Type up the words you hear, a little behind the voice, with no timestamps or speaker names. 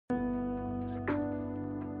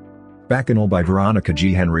Bacchanal by Veronica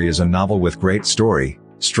G. Henry is a novel with great story,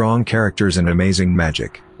 strong characters and amazing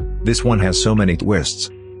magic. This one has so many twists.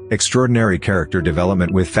 Extraordinary character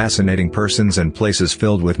development with fascinating persons and places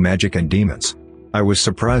filled with magic and demons. I was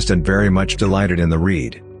surprised and very much delighted in the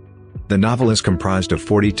read. The novel is comprised of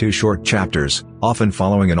 42 short chapters, often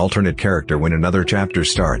following an alternate character when another chapter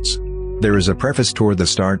starts. There is a preface toward the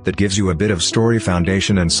start that gives you a bit of story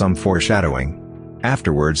foundation and some foreshadowing.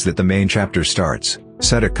 Afterwards that the main chapter starts,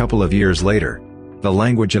 set a couple of years later. The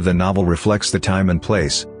language of the novel reflects the time and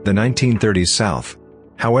place, the 1930s South.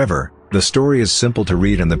 However, the story is simple to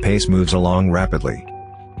read and the pace moves along rapidly.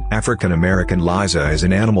 African-American Liza is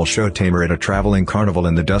an animal show tamer at a traveling carnival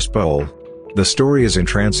in the Dust Bowl. The story is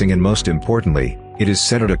entrancing and most importantly, it is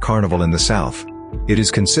set at a carnival in the South. It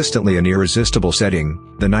is consistently an irresistible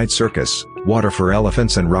setting, the night circus, water for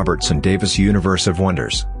elephants and Robertson Davis' universe of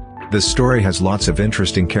wonders. The story has lots of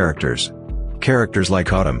interesting characters. Characters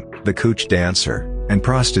like Autumn, the cooch dancer, and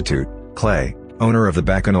prostitute, Clay, owner of the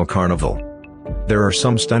Bacchanal Carnival. There are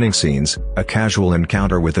some stunning scenes, a casual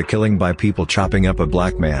encounter with a killing by people chopping up a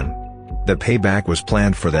black man. The payback was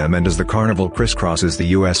planned for them, and as the carnival crisscrosses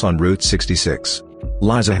the US on Route 66.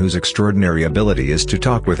 Liza, whose extraordinary ability is to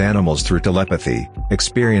talk with animals through telepathy,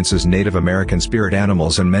 experiences Native American spirit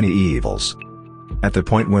animals and many evils. At the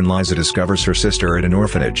point when Liza discovers her sister at an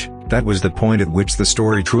orphanage, that was the point at which the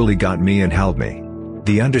story truly got me and held me.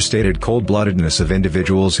 The understated cold-bloodedness of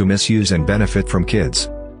individuals who misuse and benefit from kids.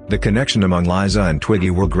 The connection among Liza and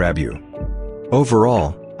Twiggy will grab you.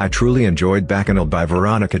 Overall, I truly enjoyed Bacchanal by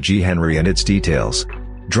Veronica G. Henry and its details.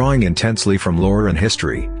 Drawing intensely from lore and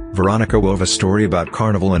history, Veronica wove a story about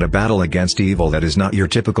carnival and a battle against evil that is not your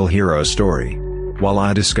typical hero story. While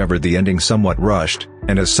I discovered the ending somewhat rushed,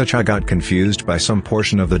 and as such I got confused by some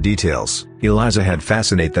portion of the details, Eliza had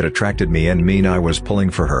fascinate that attracted me and mean I was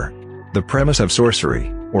pulling for her. The premise of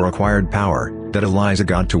sorcery, or acquired power, that Eliza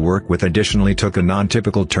got to work with additionally took a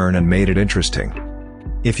non-typical turn and made it interesting.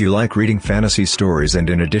 If you like reading fantasy stories and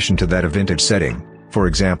in addition to that a vintage setting, for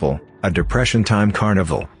example, a Depression-time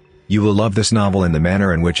carnival, you will love this novel in the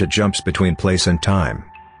manner in which it jumps between place and time.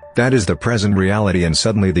 That is the present reality and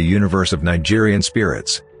suddenly the universe of Nigerian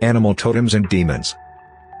spirits, animal totems and demons.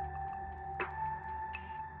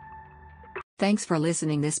 Thanks for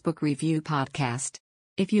listening this book review podcast.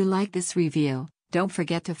 If you like this review, don't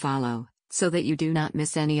forget to follow, so that you do not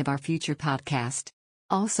miss any of our future podcast.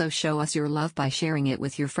 Also show us your love by sharing it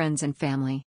with your friends and family.